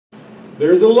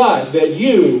There's a life that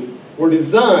you were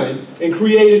designed and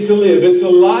created to live. It's a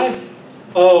life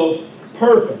of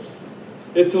purpose.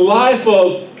 It's a life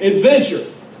of adventure.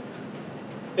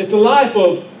 It's a life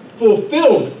of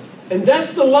fulfillment. And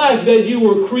that's the life that you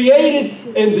were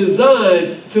created and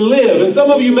designed to live. And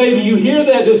some of you, maybe you hear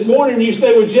that this morning and you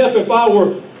say, well, Jeff, if I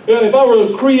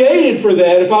were created for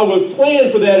that, if I was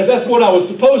planned for that, if that's what I was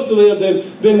supposed to live,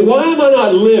 then why am I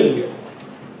not living it?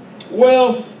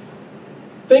 Well,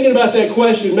 thinking about that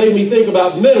question made me think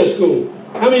about middle school.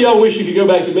 How many of y'all wish you could go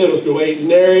back to middle school? Ain't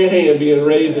nary a hand being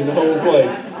raised in the whole place.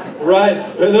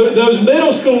 Right? Those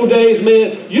middle school days,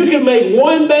 man, you can make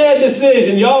one bad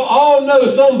decision. Y'all all know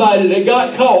somebody that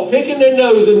got caught picking their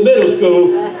nose in middle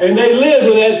school, and they lived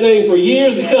with that thing for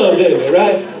years to come, didn't they,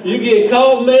 right? You get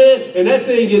caught, man, and that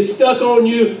thing gets stuck on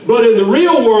you. But in the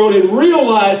real world, in real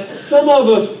life, some of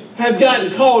us have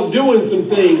gotten caught doing some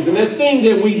things, and that thing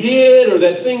that we did or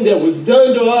that thing that was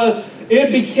done to us,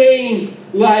 it became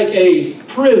like a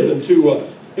prison to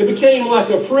us. It became like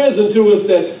a prison to us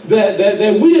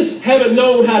that we just haven't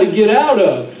known how to get out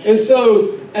of. And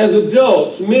so, as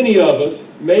adults, many of us,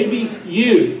 maybe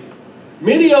you,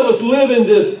 many of us live in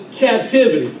this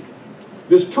captivity,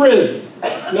 this prison.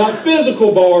 It's not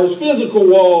physical bars, physical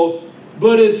walls,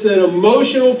 but it's an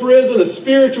emotional prison, a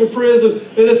spiritual prison,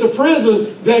 and it's a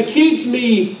prison that keeps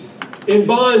me in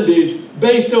bondage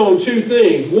based on two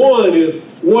things. One is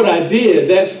what I did.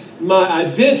 That's my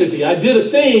identity. I did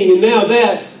a thing, and now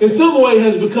that in some way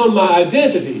has become my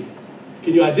identity.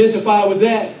 Can you identify with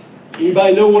that?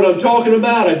 Anybody know what I'm talking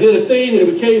about? I did a thing and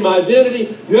it became my identity.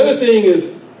 The other thing is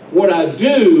what I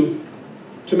do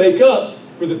to make up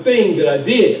for the thing that I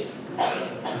did.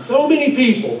 So many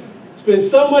people spend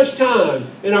so much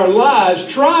time in our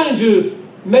lives trying to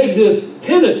make this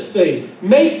penance thing,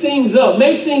 make things up,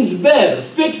 make things better,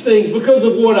 fix things because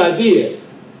of what I did.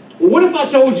 Well, what if I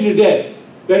told you today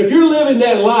that if you're living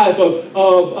that life of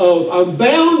I'm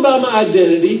bound by my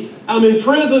identity, I'm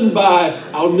imprisoned by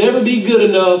I'll never be good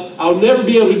enough, I'll never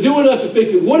be able to do enough to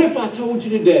fix it. What if I told you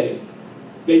today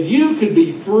that you could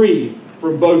be free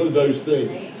from both of those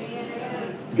things?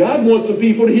 God wants some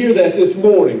people to hear that this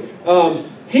morning.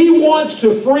 He wants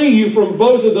to free you from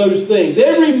both of those things.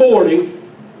 Every morning,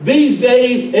 these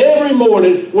days, every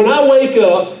morning, when I wake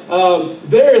up,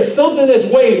 there is something that's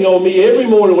waiting on me every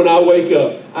morning when I wake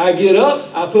up. I get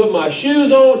up, I put my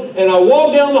shoes on, and I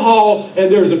walk down the hall, and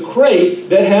there's a crate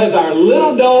that has our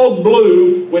little dog,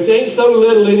 Blue, which ain't so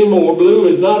little anymore. Blue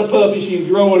is not a puppy, she's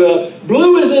growing up.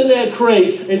 Blue is in that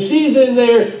crate, and she's in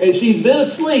there, and she's been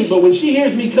asleep, but when she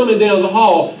hears me coming down the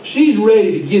hall, she's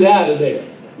ready to get out of there.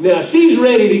 Now, she's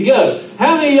ready to go.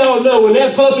 How many of y'all know when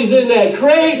that puppy's in that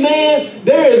crate, man,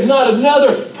 there is not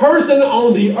another person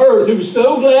on the earth who's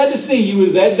so glad to see you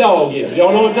as that dog is.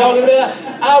 Y'all know what I'm talking about?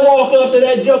 I walk up to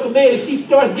that joker, man, and she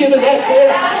starts giving that tail.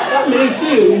 I mean,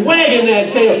 she is wagging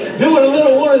that tail, doing a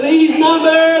little one of these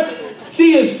numbers.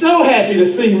 She is so happy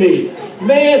to see me.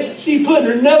 Man, she putting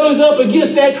her nose up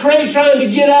against that crate trying to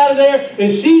get out of there,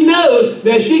 and she knows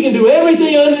that she can do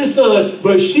everything under the sun,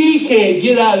 but she can't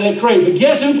get out of that crate. But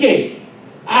guess who can?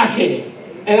 I can.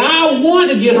 And I want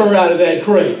to get her out of that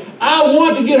crate. I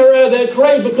want to get her out of that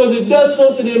crate because it does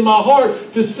something in my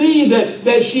heart to see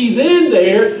that she's in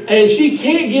there and she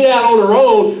can't get out on her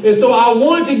own. And so I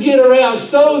want to get her out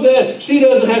so that she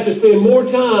doesn't have to spend more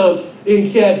time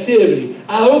in captivity.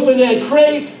 I open that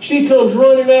crate, she comes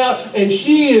running out, and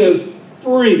she is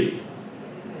free.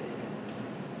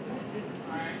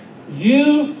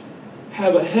 You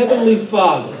have a heavenly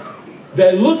Father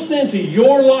that looks into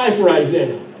your life right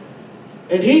now,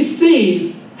 and He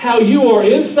sees how you are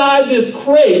inside this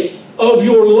crate of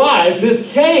your life, this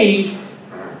cage.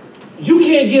 You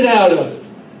can't get out of it.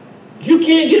 You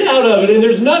can't get out of it, and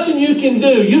there's nothing you can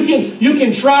do. You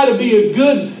can try to be a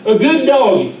good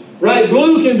doggy. Right?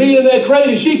 Blue can be in that crate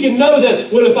and she can know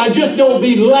that, well, if I just don't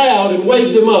be loud and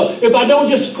wake them up, if I don't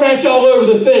just scratch all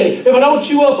over the thing, if I don't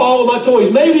chew up all of my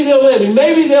toys, maybe they'll let me,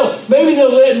 maybe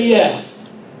they'll let me out.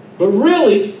 But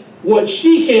really, what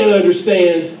she can't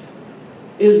understand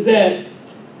is that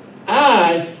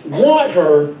I want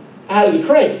her out of the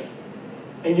crate.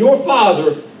 And your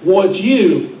Father wants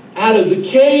you out of the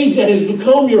cage that has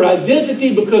become your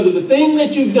identity because of the thing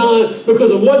that you've done, because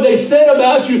of what they've said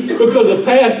about you, because of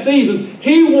past seasons.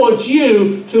 He wants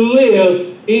you to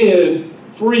live in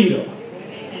freedom.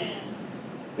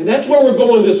 And that's where we're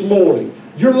going this morning.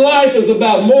 Your life is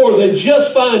about more than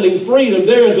just finding freedom.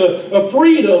 There is a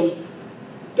freedom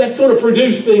that's going to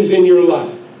produce things in your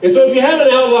life. And so if you have an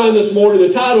outline this morning,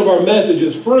 the title of our message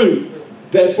is Fruit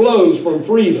That Flows from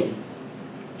Freedom.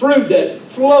 fruit that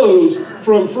flows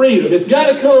from freedom. It's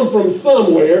got to come from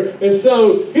somewhere. And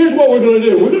so here's what we're going to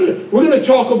do. We're going to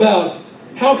talk about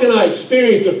how can I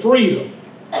experience a freedom.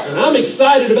 And I'm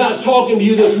excited about talking to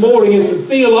you this morning in some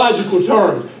theological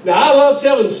terms. Now, I love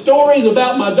telling stories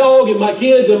about my dog and my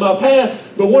kids and my past,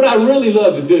 but what I really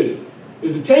love to do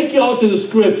is to take y'all to the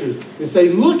Scriptures and say,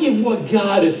 look at what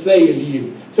God is saying to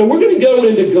you. So we're going to go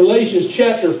into Galatians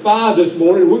chapter 5 this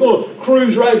morning. We're going to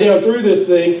cruise right down through this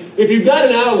thing. If you've got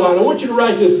an outline, I want you to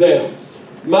write this down.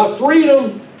 My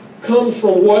freedom comes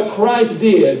from what Christ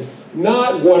did,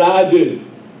 not what I do.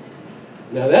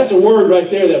 Now that's a word right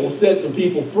there that will set some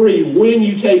people free when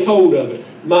you take hold of it.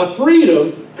 My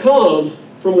freedom comes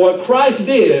from what Christ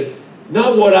did,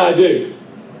 not what I do.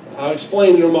 I'll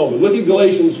explain in a moment. Look at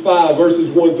Galatians 5, verses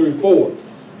 1 through 4.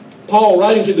 Paul,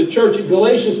 writing to the church at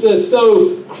Galatians, says,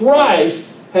 so Christ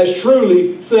has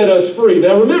truly set us free.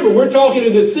 Now remember, we're talking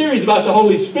in this series about the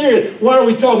Holy Spirit. Why are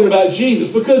we talking about Jesus?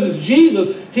 Because it's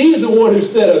Jesus. He's the one who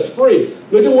set us free.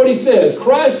 Look at what he says.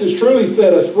 Christ has truly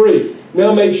set us free.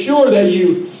 Now make sure that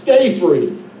you stay free.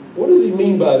 What does he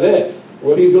mean by that?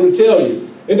 Well, he's going to tell you.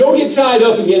 And don't get tied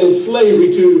up again in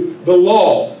slavery to the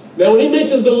law. Now, when he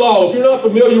mentions the law, if you're not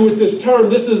familiar with this term,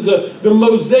 this is the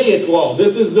Mosaic law.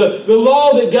 This is the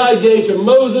law that God gave to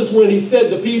Moses when he set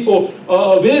the people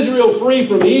of Israel free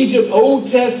from Egypt. Old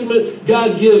Testament,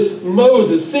 God gives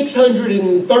Moses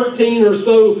 613 or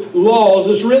so laws.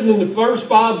 It's written in the first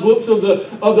 5 books of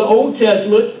the Old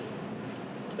Testament.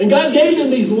 And God gave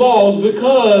them these laws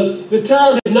because the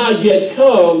time had not yet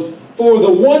come for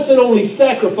the once and only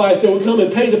sacrifice that would come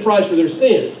and pay the price for their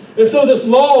sins. And so this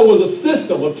law was a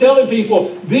system of telling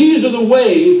people, these are the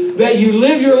ways that you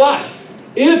live your life.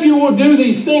 If you will do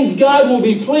these things, God will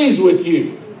be pleased with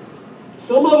you.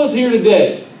 Some of us here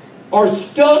today are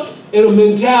stuck in a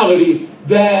mentality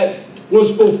that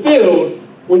was fulfilled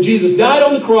when Jesus died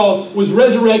on the cross, was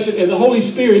resurrected, and the Holy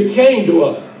Spirit came to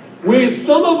us.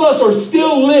 Some of us are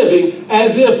still living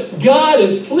as if God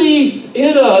is pleased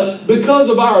in us because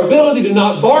of our ability to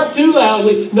not bark too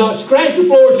loudly, not scratch the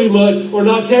floor too much, or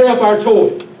not tear up our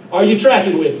toys. Are you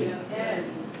tracking with me? Yes.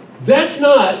 That's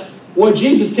not what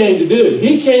Jesus came to do.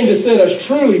 He came to set us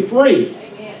truly free.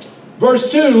 Amen. Verse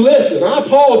 2, listen,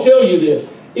 Paul tell you this.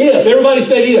 If, everybody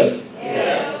say if.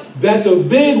 If. That's a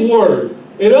big word.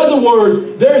 In other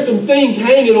words, there are some things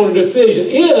hanging on a decision.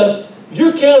 If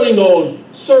you're counting on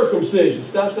circumcision.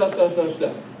 Stop.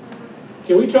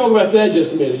 Can we talk about that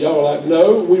just a minute? Y'all are like,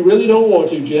 no, we really don't want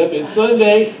to, Jeff. It's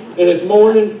Sunday and it's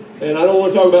morning, and I don't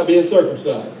want to talk about being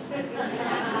circumcised.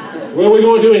 Well, we're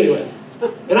going to anyway.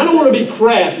 And I don't want to be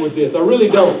crass with this. I really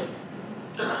don't.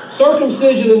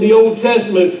 Circumcision in the Old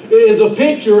Testament is a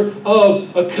picture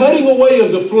of a cutting away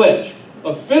of the flesh.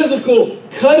 A physical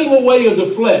cutting away of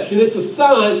the flesh. And it's a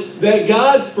sign that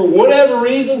God, for whatever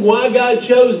reason, why God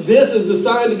chose this as the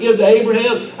sign to give to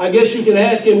Abraham, I guess you can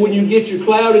ask him when you get your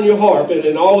cloud and your harp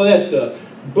and all of that stuff.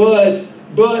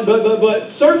 But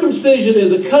circumcision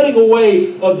is a cutting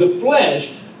away of the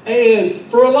flesh. And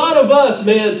for a lot of us,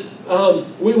 man,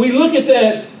 we look at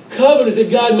that covenant that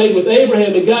God made with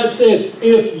Abraham, and God said,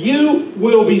 if you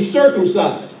will be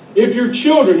circumcised, if your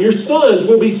children, your sons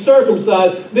will be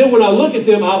circumcised, then when I look at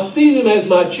them, I'll see them as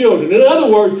my children. In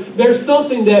other words, there's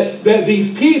something that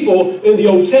these people in the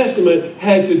Old Testament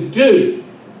had to do.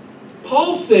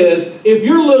 Paul says, if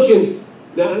you're looking,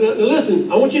 now listen,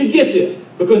 I want you to get this,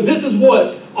 because this is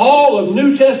what all of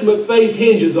New Testament faith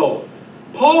hinges on.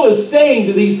 Paul is saying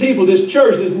to these people, this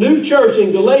church, this new church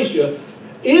in Galatia,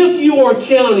 if you are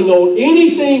counting on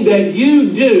anything that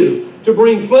you do to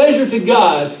bring pleasure to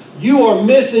God, you are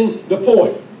missing the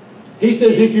point. He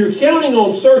says if you're counting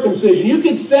on circumcision, you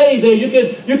could say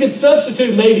that you could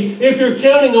substitute maybe if you're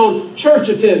counting on church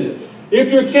attendance,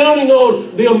 if you're counting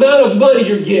on the amount of money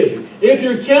you're giving, if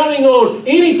you're counting on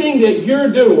anything that you're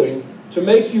doing to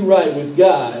make you right with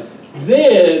God,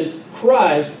 then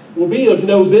Christ will be of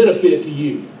no benefit to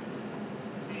you.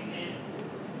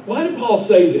 Why did Paul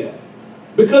say that?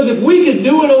 Because if we could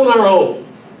do it on our own,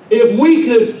 if we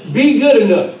could be good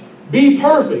enough, be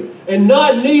perfect, and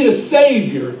not need a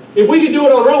Savior, if we could do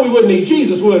it on our own, we wouldn't need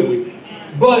Jesus, would we?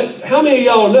 But how many of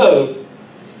y'all know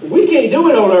we can't do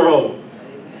it on our own?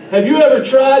 Have you ever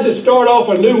tried to start off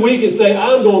a new week and say,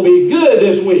 I'm going to be good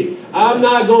this week? I'm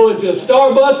not going to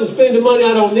Starbucks and spend the money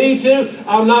I don't need to.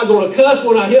 I'm not going to cuss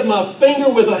when I hit my finger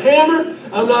with a hammer.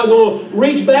 I'm not going to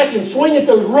reach back and swing at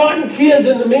those rotten kids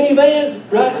in the minivan.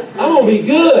 Right? I'm going to be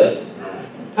good.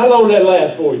 How long did that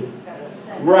last for you?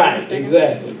 Right,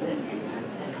 exactly.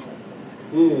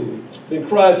 then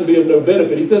Christ will be of no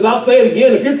benefit. He says, I'll say it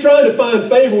again, if you're trying to find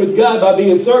favor with God by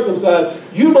being circumcised,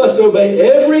 you must obey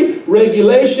every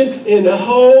regulation in the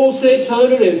whole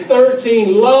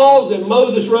 613 laws that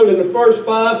Moses wrote in the first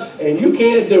 5, and you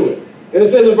can't do it. And it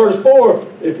says in verse 4,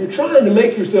 if you're trying to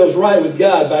make yourselves right with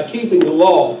God by keeping the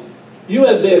law, you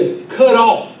have been cut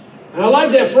off. And I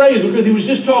like that phrase because he was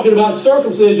just talking about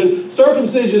circumcision.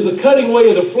 Circumcision is a cutting away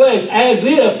of the flesh, as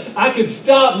if I could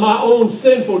stop my own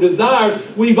sinful desires.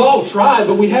 We've all tried,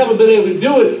 but we haven't been able to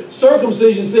do it.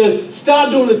 Circumcision says, stop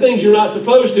doing the things you're not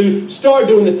supposed to. Start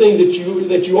doing the things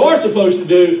that you are supposed to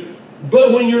do.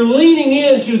 But when you're leaning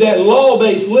into that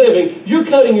law-based living, you're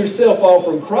cutting yourself off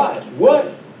from Christ.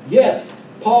 What? Yes.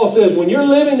 Paul says, when you're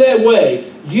living that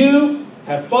way, you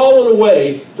have fallen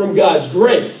away from God's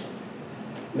grace.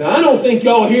 Now, I don't think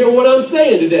y'all hear what I'm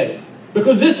saying today,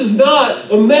 because this is not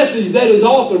a message that is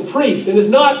often preached, and it's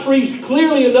not preached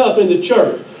clearly enough in the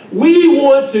church. We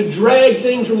want to drag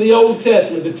things from the Old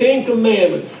Testament, the Ten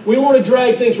Commandments. We want to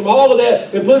drag things from all of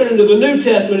that and put it into the New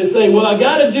Testament and say, well, I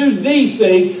got to do these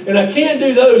things, and I can't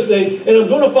do those things, and I'm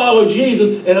going to follow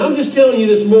Jesus. And I'm just telling you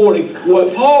this morning,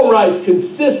 what Paul writes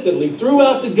consistently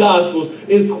throughout the Gospels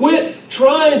is quit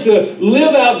trying to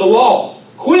live out the law.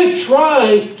 Quit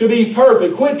trying to be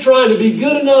perfect. Quit trying to be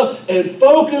good enough and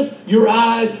focus your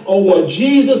eyes on what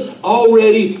Jesus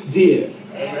already did.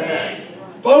 Amen.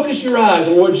 Focus your eyes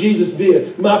on what Jesus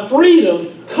did. My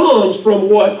freedom comes from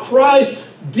what Christ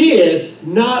did,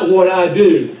 not what I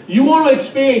do. You want to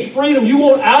experience freedom? You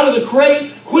want out of the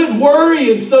crate? Quit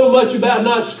worrying so much about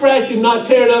not scratching, not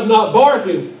tearing up, not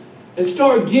barking. And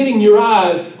start getting your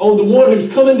eyes on the one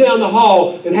who's coming down the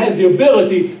hall and has the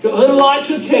ability to unlock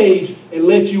your cage and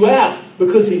let you out,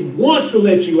 because he wants to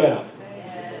let you out.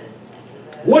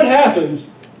 What happens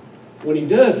when he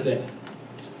does that?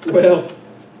 Well,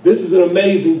 this is an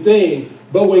amazing thing.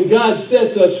 But when God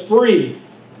sets us free,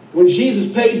 when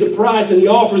Jesus paid the price and he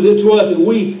offers it to us and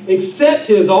we accept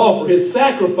his offer, his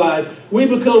sacrifice, we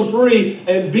become free.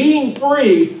 And being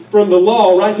free from the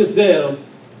law, write this down,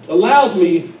 allows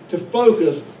me to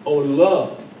focus on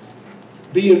love.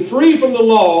 Being free from the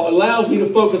law allows me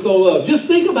to focus on love. Just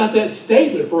think about that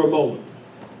statement for a moment.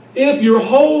 If your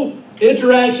whole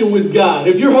interaction with God,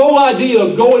 if your whole idea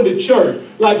of going to church,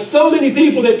 like so many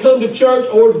people that come to church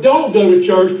or don't go to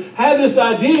church, have this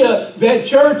idea that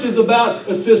church is about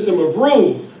a system of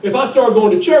rules. If I start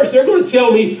going to church, they're going to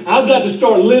tell me I've got to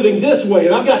start living this way,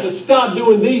 and I've got to stop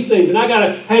doing these things, and I've got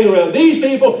to hang around these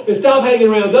people and stop hanging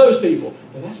around those people.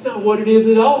 And that's not what it is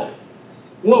at all.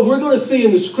 What we're going to see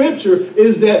in the Scripture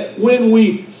is that when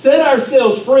we set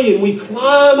ourselves free and we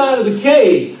climb out of the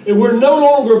cave, and we're no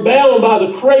longer bound by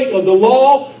the crate of the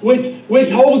law, which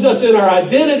holds us in our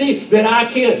identity, that I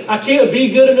can't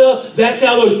be good enough. That's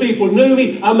how those people knew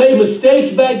me. I made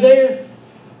mistakes back there.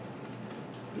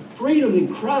 The freedom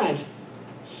in Christ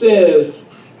says,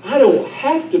 I don't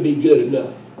have to be good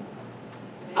enough.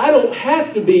 I don't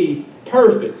have to be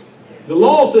perfect. The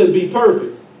law says be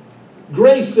perfect.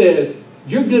 Grace says,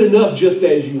 you're good enough just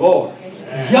as you are.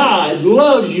 Amen. God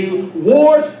loves you,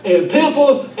 warts and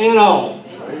pimples and all.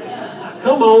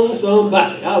 Come on,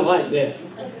 somebody. I like that.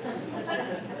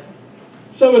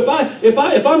 So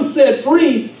if I'm set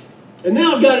free, and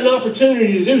now I've got an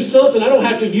opportunity to do something, I don't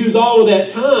have to use all of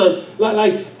that time.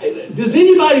 Like, does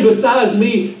anybody besides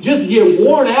me just get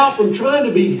worn out from trying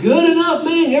to be good enough,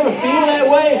 man? You ever feel that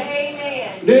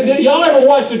way? Amen. Y'all ever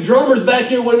watch the drummers back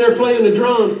here when they're playing the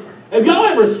drums? Have y'all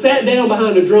ever sat down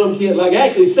behind a drum kit, like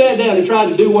actually sat down and tried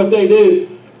to do what they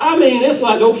do? I mean, it's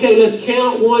like, okay, let's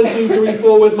count 1, 2, 3,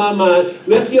 4 with my mind.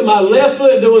 Let's get my left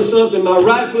foot doing something, my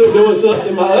right foot doing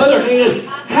something, my other hand.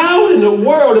 How in the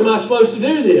world am I supposed to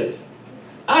do this?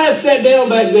 I have sat down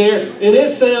back there, and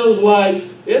it sounds like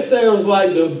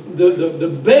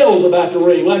the bell's about to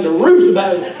ring, like the roof's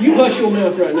about to. You hush your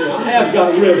mouth right now. I have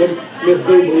got rhythm, Miss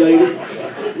Zumba lady.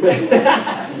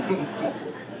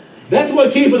 That's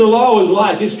what keeping the law is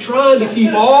like. It's trying to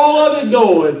keep all of it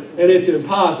going, and it's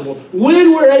impossible.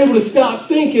 When we're able to stop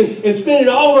thinking and spending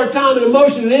all of our time and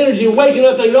emotion and energy and waking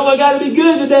up thinking, oh, I got to be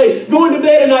good today, going to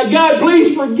bed at night, God,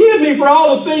 please forgive me for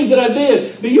all the things that I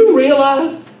did. Do you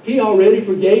realize he already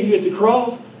forgave you at the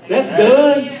cross? That's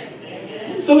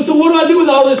done. So what do I do with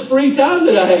all this free time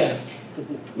that I have?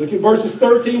 Look at verses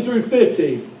 13 through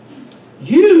 15.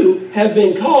 You have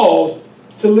been called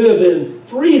to live in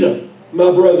freedom, my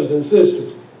brothers and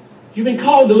sisters. You've been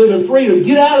called to live in freedom.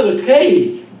 Get out of the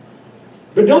cage.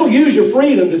 But don't use your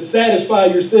freedom to satisfy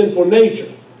your sinful nature.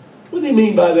 What does he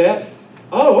mean by that?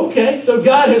 Oh, okay, so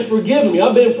God has forgiven me.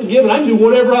 I've been forgiven. I can do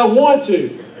whatever I want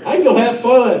to. I can go have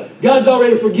fun. God's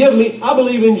already forgiven me. I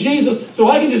believe in Jesus, so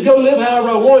I can just go live however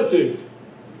I want to.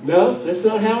 No, that's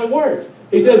not how it works.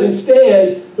 He says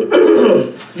instead,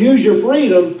 use your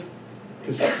freedom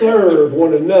to serve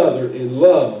one another in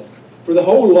love. For the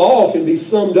whole law can be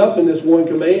summed up in this one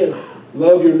command.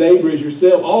 Love your neighbor as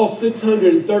yourself. All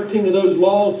 613 of those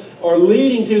laws are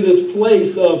leading to this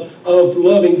place of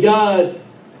loving God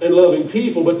and loving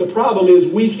people. But the problem is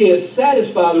we can't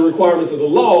satisfy the requirements of the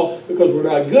law because we're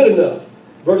not good enough.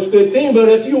 Verse 15, but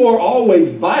if you are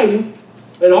always biting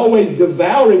and always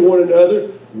devouring one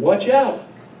another, watch out.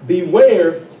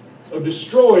 Beware of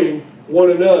destroying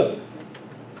one another.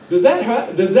 Does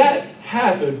that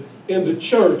happen in the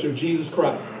church of Jesus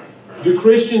Christ? Do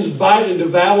Christians bite and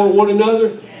devour one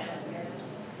another?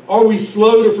 Are we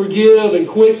slow to forgive and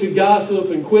quick to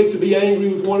gossip and quick to be angry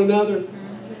with one another?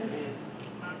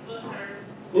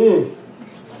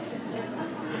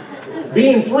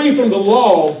 Being free from the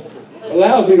law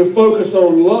allows me to focus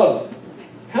on love.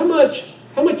 How much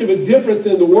of a difference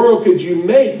in the world could you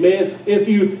make, man, if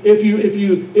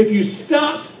you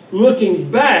stopped looking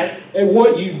back at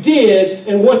what you did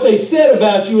and what they said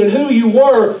about you and who you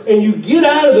were, and you get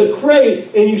out of the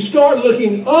crate and you start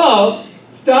looking up,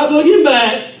 stop looking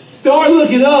back, start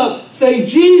looking up, say,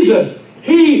 Jesus,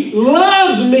 He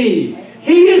loves me.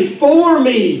 He is for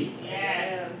me.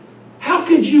 Yes. How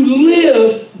could you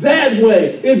live that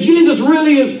way? If Jesus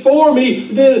really is for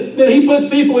me, then He puts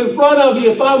people in front of me.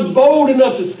 If I'm bold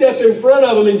enough to step in front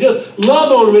of them and just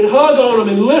love on them and hug on them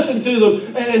and listen to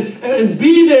them and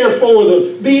be there for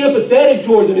them, be empathetic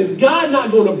towards them, is God not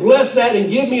going to bless that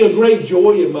and give me a great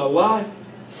joy in my life?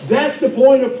 That's the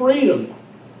point of freedom.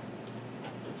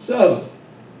 So,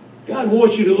 God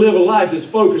wants you to live a life that's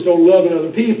focused on loving other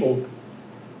people.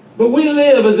 But we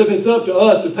live as if it's up to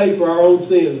us to pay for our own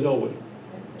sins, don't we?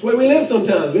 That's the way we live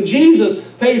sometimes. But Jesus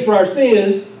paid for our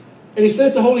sins, and He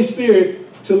sent the Holy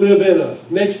Spirit to live in us.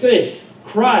 Next thing,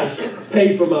 Christ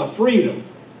paid for my freedom.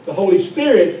 The Holy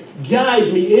Spirit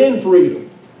guides me in freedom.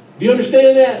 Do you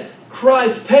understand that?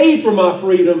 Christ paid for my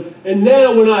freedom, and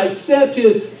now when I accept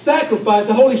His sacrifice,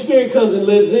 the Holy Spirit comes and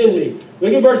lives in me.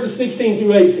 Look at verses 16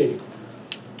 through 18.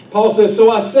 Paul says,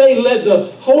 so I say, let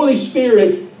the Holy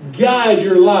Spirit guide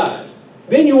your lives.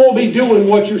 Then you won't be doing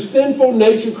what your sinful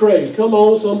nature craves. Come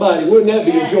on, somebody. Wouldn't that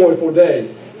be a joyful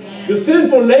day? The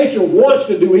sinful nature wants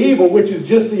to do evil, which is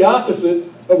just the opposite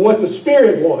of what the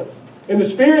Spirit wants. And the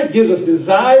Spirit gives us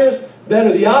desires that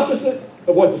are the opposite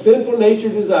of what the sinful nature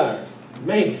desires.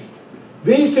 Man,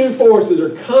 these two forces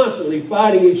are constantly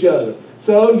fighting each other.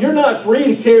 So you're not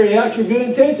free to carry out your good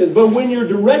intentions. But when you're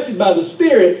directed by the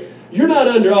Spirit, you're not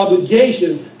under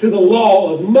obligation to the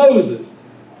law of Moses.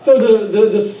 So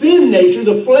the sin nature,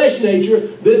 the flesh nature,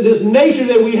 this nature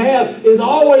that we have is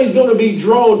always going to be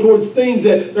drawn towards things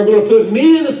that are going to put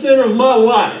me in the center of my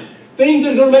life. Things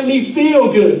that are going to make me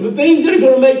feel good. Things that are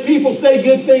going to make people say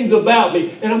good things about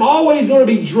me. And I'm always going to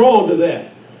be drawn to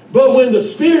that. But when the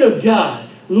Spirit of God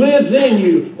lives in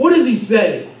you, what does He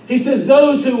say? He says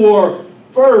those who are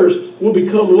first will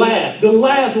become last. The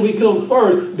last will become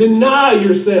first. Deny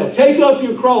yourself. Take up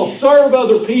your cross. Serve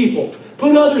other people.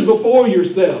 Put others before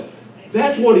yourself.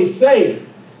 That's what He's saying.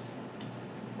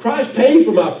 Christ paid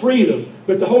for my freedom,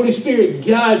 but the Holy Spirit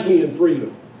guides me in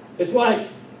freedom. It's like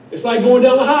going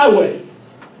down the highway.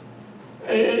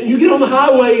 And you get on the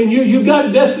highway and you've got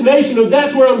a destination of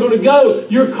that's where I'm going to go.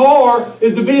 Your car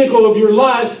is the vehicle of your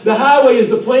life. The highway is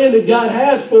the plan that God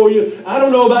has for you. I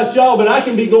don't know about y'all, but I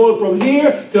can be going from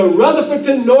here to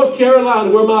Rutherfordton, North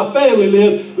Carolina, where my family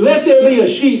lives. Let there be a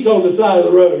Sheetz on the side of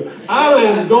the road. I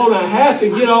am going to have to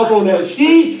get off on that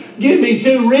Sheetz. Give me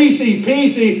 2 Reese,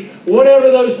 Peasy, whatever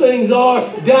those things are.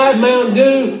 Dive Mountain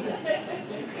Dew.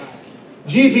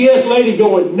 GPS lady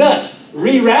going nuts.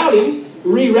 Rerouting,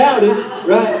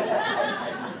 right?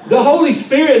 The Holy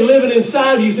Spirit living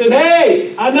inside of you says,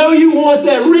 hey, I know you want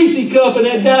that Reese cup and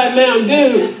that Diet Mountain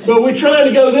Dew, but we're trying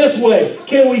to go this way.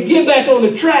 Can we get back on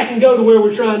the track and go to where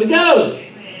we're trying to go?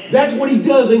 That's what He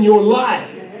does in your life.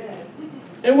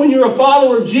 And when you're a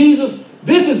follower of Jesus,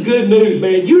 this is good news,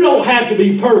 man. You don't have to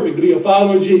be perfect to be a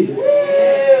follower of Jesus.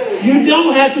 You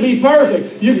don't have to be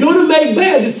perfect. You're going to make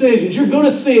bad decisions. You're going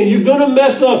to sin. You're going to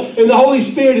mess up. And the Holy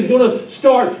Spirit is going to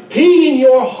start pinging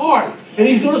your heart. And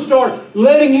He's going to start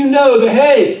letting you know that,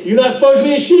 hey, you're not supposed to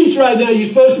be in Sheetz right now. You're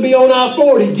supposed to be on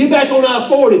I-40. Get back on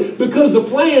I-40. Because the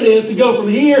plan is to go from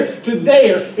here to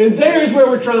there. And there is where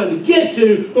we're trying to get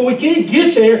to. But we can't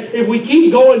get there if we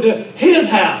keep going to His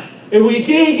house. And we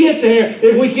can't get there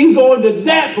if we keep going to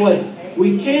that place.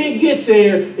 We can't get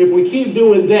there if we keep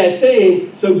doing that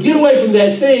thing. So get away from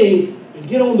that thing and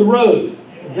get on the road.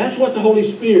 And that's what the Holy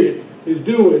Spirit is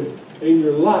doing in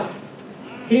your life.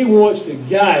 He wants to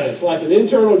guide us like an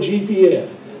internal GPS.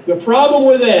 The problem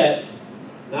with that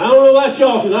Now, I don't know about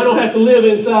y'all because I don't have to live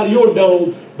inside of your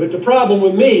dome, but the problem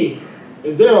with me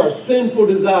is there are sinful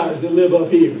desires that live up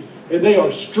here. And they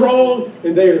are strong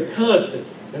and they are constant.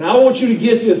 And I want you to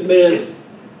get this, man.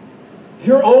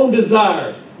 Your own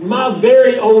desires, my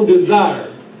very own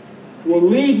desires, will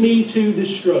lead me to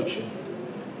destruction.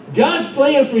 God's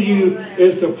plan for you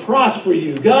is to prosper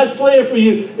you. God's plan for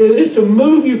you is to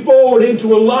move you forward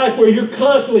into a life where you're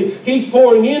constantly, He's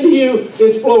pouring into you,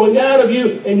 it's flowing out of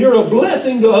you, and you're a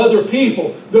blessing to other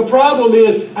people. The problem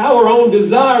is our own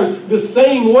desires, the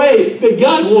same way that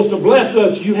God wants to bless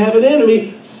us. You have an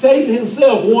enemy. Satan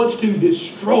himself wants to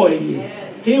destroy you.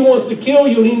 Yes. He wants to kill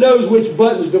you, and he knows which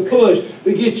buttons to push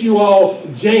to get you all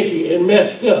janky and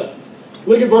messed up.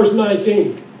 Look at verse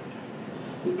 19.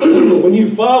 When you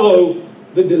follow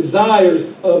the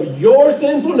desires of your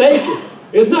sinful nature,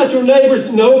 it's not your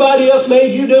neighbor's, nobody else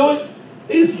made you do it.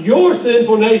 It's your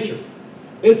sinful nature.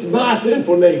 It's my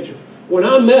sinful nature. When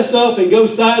I mess up and go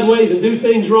sideways and do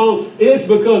things wrong, it's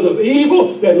because of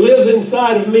evil that lives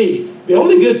inside of me. The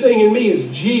only good thing in me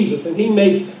is Jesus, and He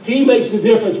makes the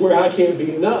difference where I can't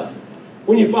be enough.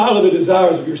 When you follow the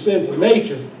desires of your sinful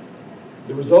nature,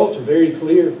 the results are very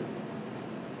clear.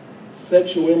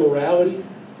 Sexual immorality,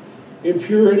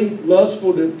 impurity,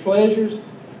 lustful pleasures,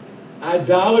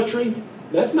 idolatry.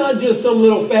 That's not just some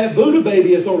little fat Buddha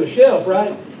baby that's on a shelf,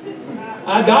 right?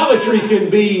 Idolatry can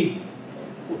be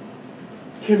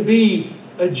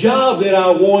a job that I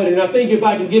want, and I think if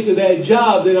I can get to that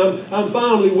job, then I'm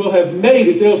finally will have made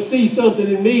it. They'll see something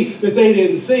in me that they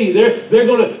didn't see. They're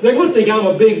gonna think I'm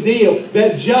a big deal.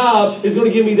 That job is going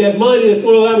to give me that money that's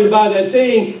going to allow me to buy that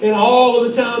thing, and all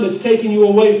of the time it's taking you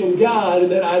away from God.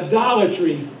 And that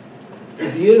idolatry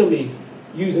is the enemy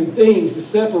using things to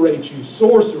separate you.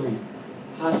 Sorcery,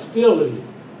 hostility,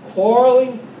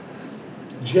 quarreling,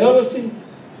 jealousy,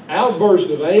 outbursts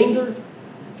of anger,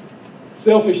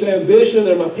 selfish ambition.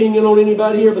 Am I opinion on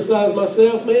anybody here besides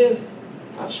myself, man?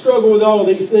 I struggle with all of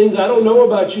these things. I don't know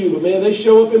about you, but man, they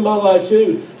show up in my life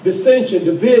too. Dissension,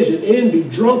 division, envy,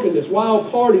 drunkenness,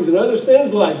 wild parties, and other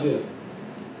sins like this.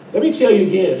 Let me tell you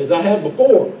again, as I have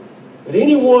before, that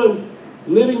anyone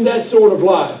living that sort of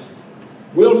life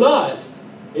will not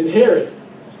inherit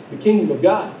the kingdom of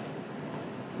God.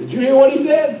 Did you hear what he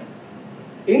said?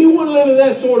 Anyone living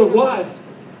that sort of life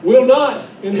will not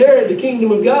inherit the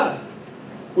kingdom of God.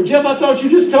 Well, Jeff, I thought you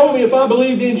just told me if I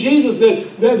believed in Jesus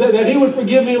that He would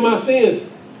forgive me of my sins.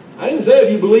 I didn't say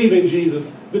if you believe in Jesus.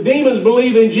 The demons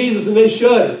believe in Jesus and they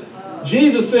shudder.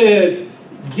 Jesus said,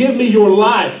 give me your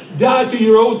life. Die to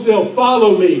your old self.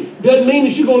 Follow me. Doesn't mean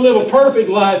that you're going to live a perfect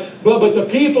life, but the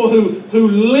people who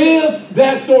live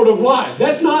that sort of life,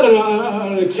 that's not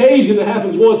an occasion that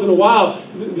happens once in a while.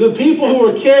 The people who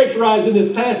are characterized in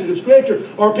this passage of Scripture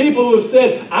are people who have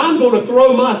said, I'm going to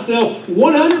throw myself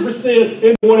 100%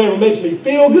 into whatever makes me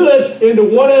feel good, into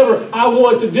whatever I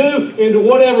want to do, into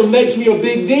whatever makes me a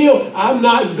big deal. I'm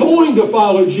not going to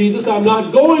follow Jesus. I'm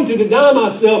not going to deny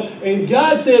myself. And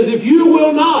God says, if you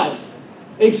will not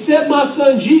accept my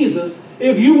Son Jesus,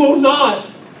 if you will not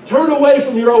turn away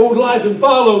from your old life and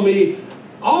follow me,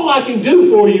 all I can do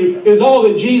for you is all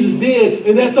that Jesus did,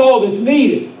 and that's all that's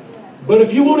needed. But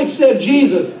if you won't accept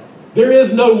Jesus, there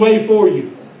is no way for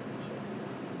you.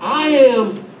 I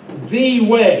am the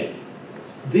way,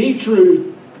 the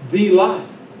truth, the life.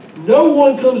 No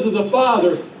one comes to the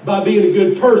Father by being a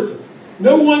good person.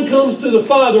 No one comes to the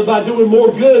Father by doing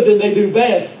more good than they do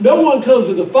bad. No one comes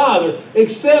to the Father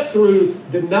except through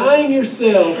denying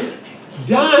yourself,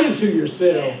 dying to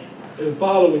yourself, and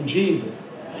following Jesus.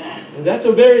 And that's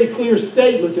a very clear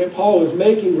statement that Paul is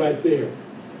making right there.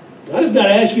 I just got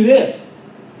to ask you this.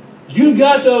 You've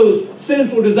got those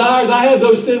sinful desires. I have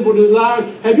those sinful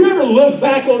desires. Have you ever looked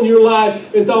back on your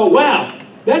life and thought, wow,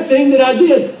 that thing that I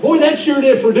did, boy, that sure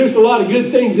did produce a lot of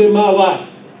good things in my life?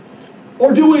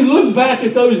 Or do we look back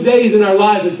at those days in our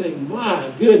life and think,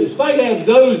 my goodness, if I could have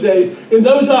those days and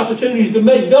those opportunities to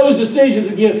make those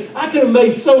decisions again, I could have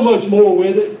made so much more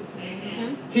with it.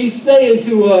 Amen. He's saying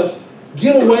to us,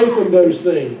 get away from those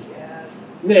things. Yes.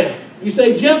 Now, you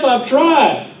say, Jeff, I've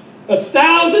tried.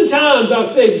 1,000 times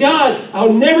I've said, God,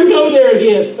 I'll never go there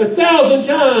again. 1,000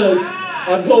 times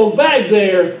I've gone back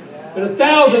there. And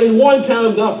 1,001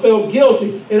 times I felt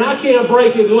guilty, and I can't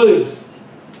break it loose.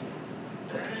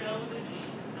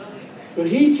 But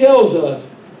he tells us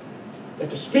that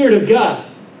the Spirit of God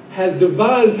has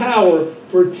divine power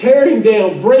for tearing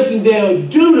down, breaking down,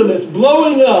 dunamis,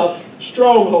 blowing up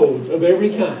strongholds of every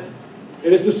kind.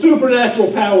 And it's the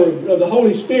supernatural power of the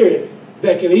Holy Spirit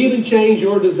that can even change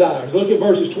your desires. Look at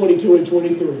verses 22 and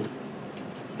 23.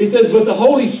 He says, but the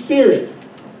Holy Spirit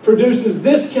produces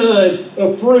this kind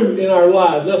of fruit in our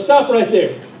lives. Now stop right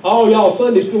there. All y'all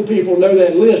Sunday school people know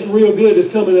that list real good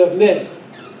is coming up next.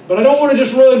 But I don't want to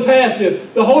just run past this.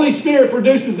 The Holy Spirit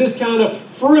produces this kind of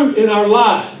fruit in our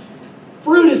lives.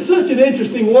 Fruit is such an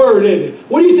interesting word, isn't it?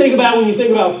 What do you think about when you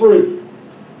think about fruit?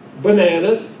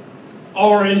 Bananas,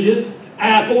 oranges,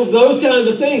 apples, those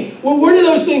kinds of things. Well, where do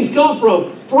those things come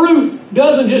from? Fruit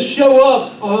doesn't just show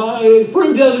up.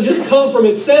 Fruit doesn't just come from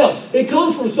itself. It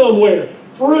comes from somewhere.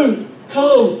 Fruit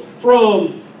comes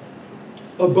from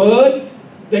a bud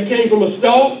that came from a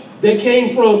stalk, that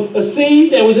came from a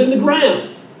seed that was in the ground.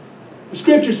 The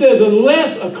scripture says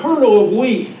unless a kernel of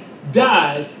wheat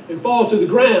dies and falls to the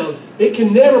ground, it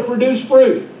can never produce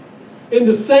fruit. In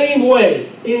the same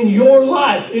way, in your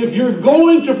life, if you're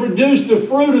going to produce the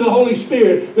fruit of the Holy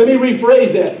Spirit, let me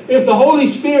rephrase that. If the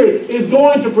Holy Spirit is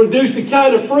going to produce the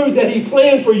kind of fruit that He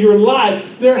planned for your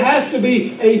life, there has to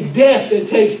be a death that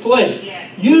takes place.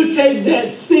 Yes. You take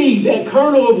that seed, that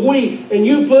kernel of wheat, and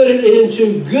you put it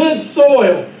into good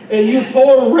soil, and you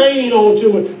pour rain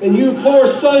onto it, and you pour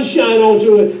sunshine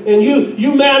onto it, and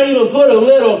you might even put a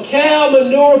little cow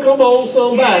manure. Come on,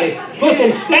 somebody. Put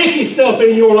some stanky stuff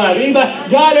in your life. Anybody,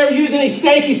 God ever used any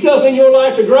stanky stuff in your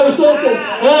life to grow something?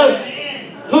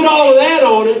 Put all of that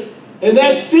on it, and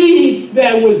that seed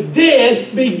that was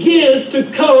dead begins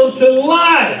to come to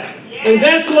life. And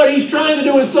that's what He's trying to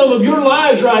do in some of your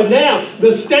lives right now. The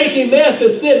stanky mess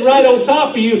that's sitting right on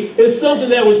top of you is something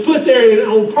that was put there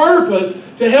on purpose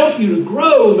to help you to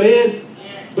grow, man.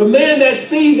 But man, that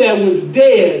seed that was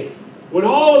dead, when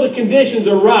all the conditions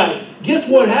are right, guess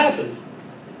what happens?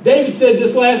 David said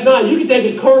this last night. You can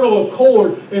take a kernel of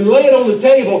corn and lay it on the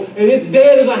table, and it's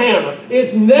dead as a hammer.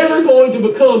 It's never going to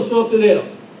become something else.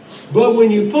 But when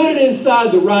you put it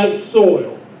inside the right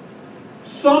soil,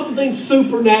 something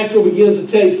supernatural begins to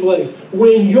take place.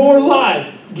 When your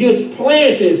life gets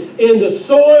planted in the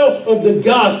soil of the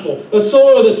gospel, a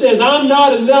soil that says, I'm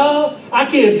not enough, I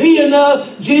can't be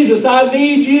enough, Jesus, I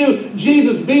need you,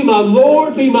 Jesus, be my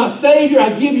Lord, be my Savior, I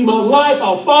give you my life,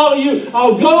 I'll follow you,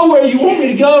 I'll go where you want me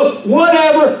to go,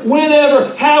 whatever,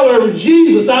 whenever, however,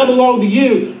 Jesus, I belong to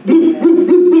you.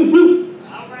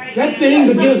 That thing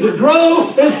begins to grow.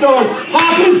 It starts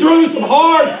popping through some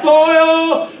hard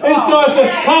soil. It starts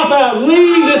to pop out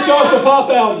leaves. It starts to pop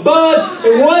out buds.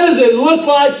 And what does it look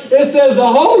like? It says the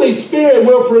Holy Spirit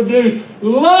will produce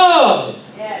love.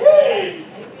 Yes.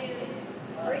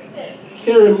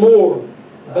 Caring more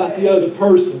about the other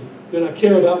person than I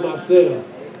care about myself.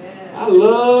 I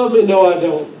love it. No, I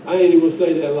don't. I ain't even going to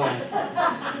say that lie.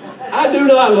 I do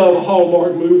not love a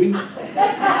Hallmark movie.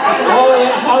 All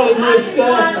that Hollywood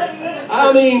stuff.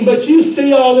 I mean, but you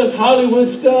see all this Hollywood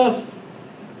stuff.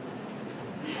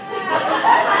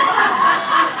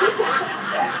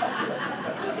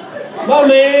 My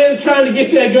man trying to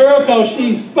get that girl because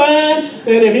she's fine, and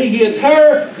if he gets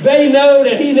her, they know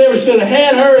that he never should have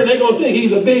had her, and they're going to think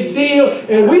he's a big deal.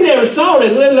 And we never saw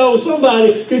that, let alone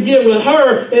somebody could get with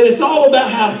her, and it's all about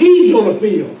how he's going to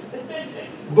feel.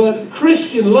 But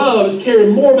Christian love is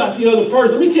caring more about the other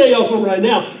person. Let me tell y'all something right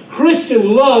now.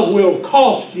 Christian love will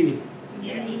cost you.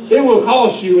 It will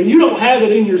cost you, and you don't have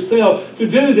it in yourself to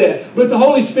do that. But the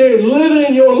Holy Spirit living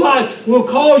in your life will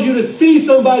cause you to see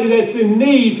somebody that's in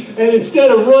need, and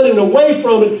instead of running away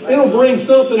from it, it'll bring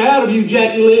something out of you,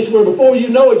 Jackie Lynch, where before you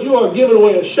know it, you are giving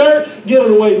away a shirt,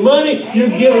 giving away money, you're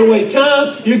giving away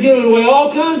time, you're giving away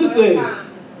all kinds of things.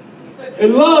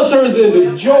 And love turns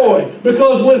into joy,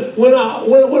 because when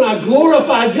I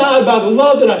glorify God by the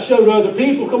love that I show to other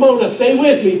people, come on now, stay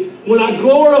with me. When I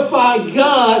glorify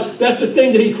God, that's the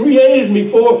thing that He created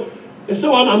me for. And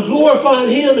so I'm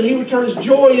glorifying Him, and He returns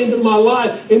joy into my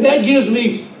life. And that gives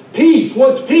me peace.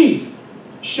 What's peace?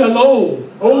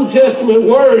 Shalom. Old Testament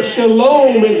word,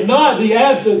 shalom is not the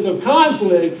absence of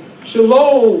conflict.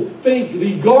 Shalom, think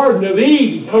the Garden of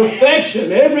Eden,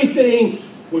 perfection. Everything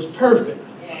was perfect.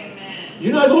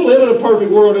 You're not going to live in a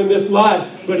perfect world in this life,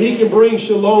 but He can bring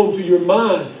shalom to your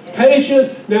mind.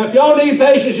 Patience. Now, if y'all need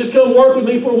patience, just come work with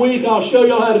me for a week. I'll show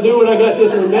y'all how to do it. I got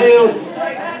this one nailed.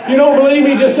 If you don't believe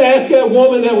me, just ask that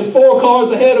woman that was 4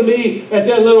 cars ahead of me at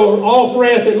that little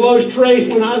off-ramp at Los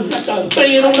Tres when I was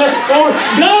banging on that door.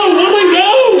 Go, woman,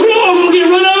 go! We're all going to get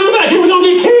run over back here. We're going to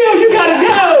get killed. You got to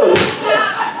go!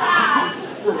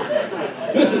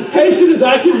 Just as patient as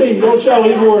I can be. Don't y'all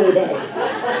even worry about it.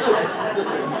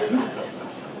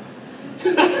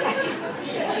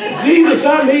 Jesus,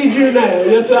 I need you now.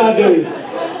 Yes, I do.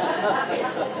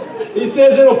 He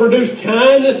says it'll produce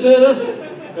kindness in us.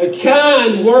 A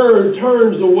kind word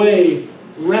turns away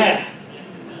wrath.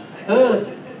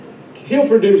 He'll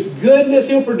produce goodness.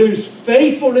 He'll produce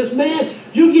faithfulness. Man,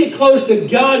 You get close to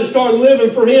God and start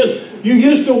living for Him. You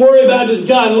used to worry about, does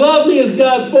God love me? Is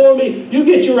God for me? You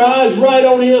get your eyes right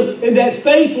on Him, and that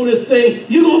faithfulness thing,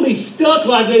 you're going to be stuck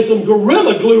like there's some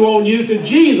gorilla glue on you to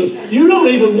Jesus. You don't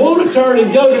even want to turn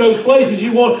and go to those places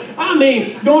you want. I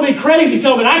mean, you're going to be crazy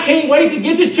telling me, I can't wait to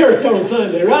get to church on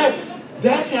Sunday, right?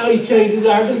 That's how He changes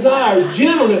our desires.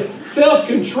 Gentleness,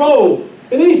 self-control.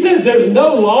 And then He says there's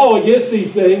no law against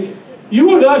these things.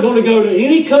 You are not going to go to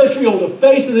any country on the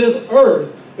face of this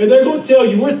earth and they're going to tell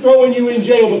you, we're throwing you in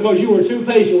jail because you were too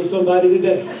patient with somebody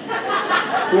today.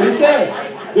 That's what He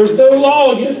said. There's no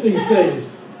law against these things.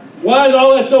 Why is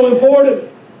all that so important?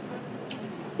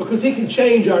 Because He can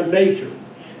change our nature.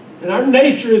 And our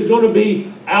nature is going to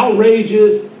be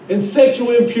outrageous and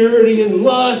sexual impurity and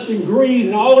lust and greed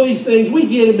and all of these things. We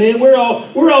get it, man. We're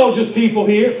all just people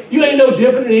here. You ain't no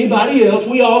different than anybody else.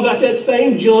 We all got that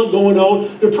same junk going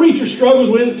on. The preacher struggles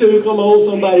with it too. Come on,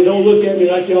 somebody. Don't look at me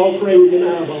like you're all crazy in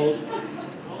the eyeballs.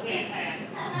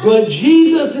 But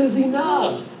Jesus is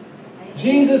enough.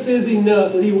 Jesus is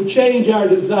enough, and He will change our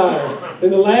desires.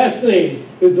 And the last thing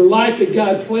is the life that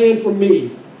God planned for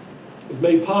me is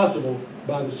made possible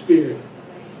by the Spirit.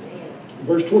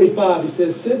 Verse 25, He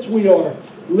says, since we are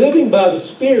living by the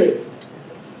Spirit,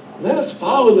 let us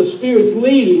follow the Spirit's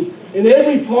leading in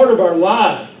every part of our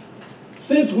lives.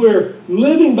 Since we're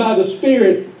living by the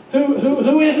Spirit,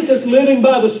 who is it that's living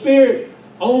by the Spirit?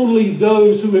 Only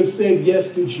those who have said yes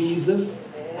to Jesus.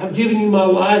 I've given you my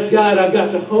life. God, I've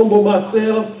got to humble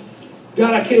myself.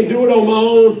 God, I can't do it on my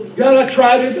own. God, I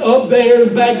tried it up there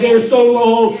and back there so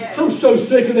long. I'm so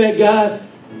sick of that, God.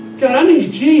 God, I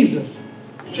need Jesus.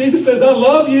 Jesus says, I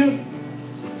love you.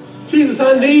 Jesus,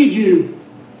 I need you.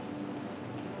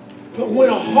 But when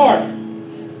a heart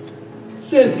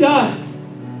says, God,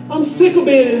 I'm sick of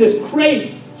being in this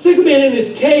crate, sick of being in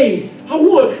this cave. I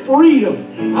want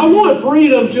freedom. I want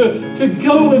freedom to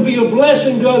go and be a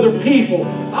blessing to other people.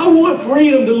 I want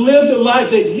freedom to live the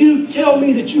life that you tell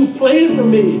me that you planned for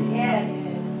me. Yes.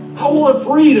 I want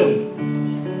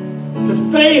freedom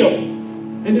to fail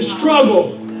and to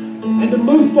struggle and to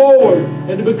move forward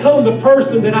and to become the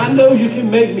person that I know you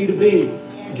can make me to be.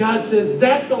 God says,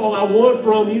 that's all I want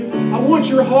from you. I want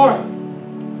your heart.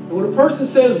 And when a person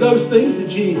says those things to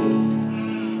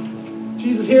Jesus,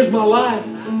 Jesus, here's my life.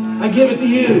 I give it to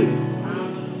you.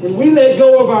 When we let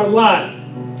go of our life,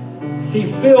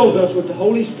 He fills us with the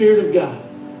Holy Spirit of God.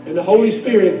 And the Holy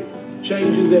Spirit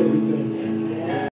changes everything.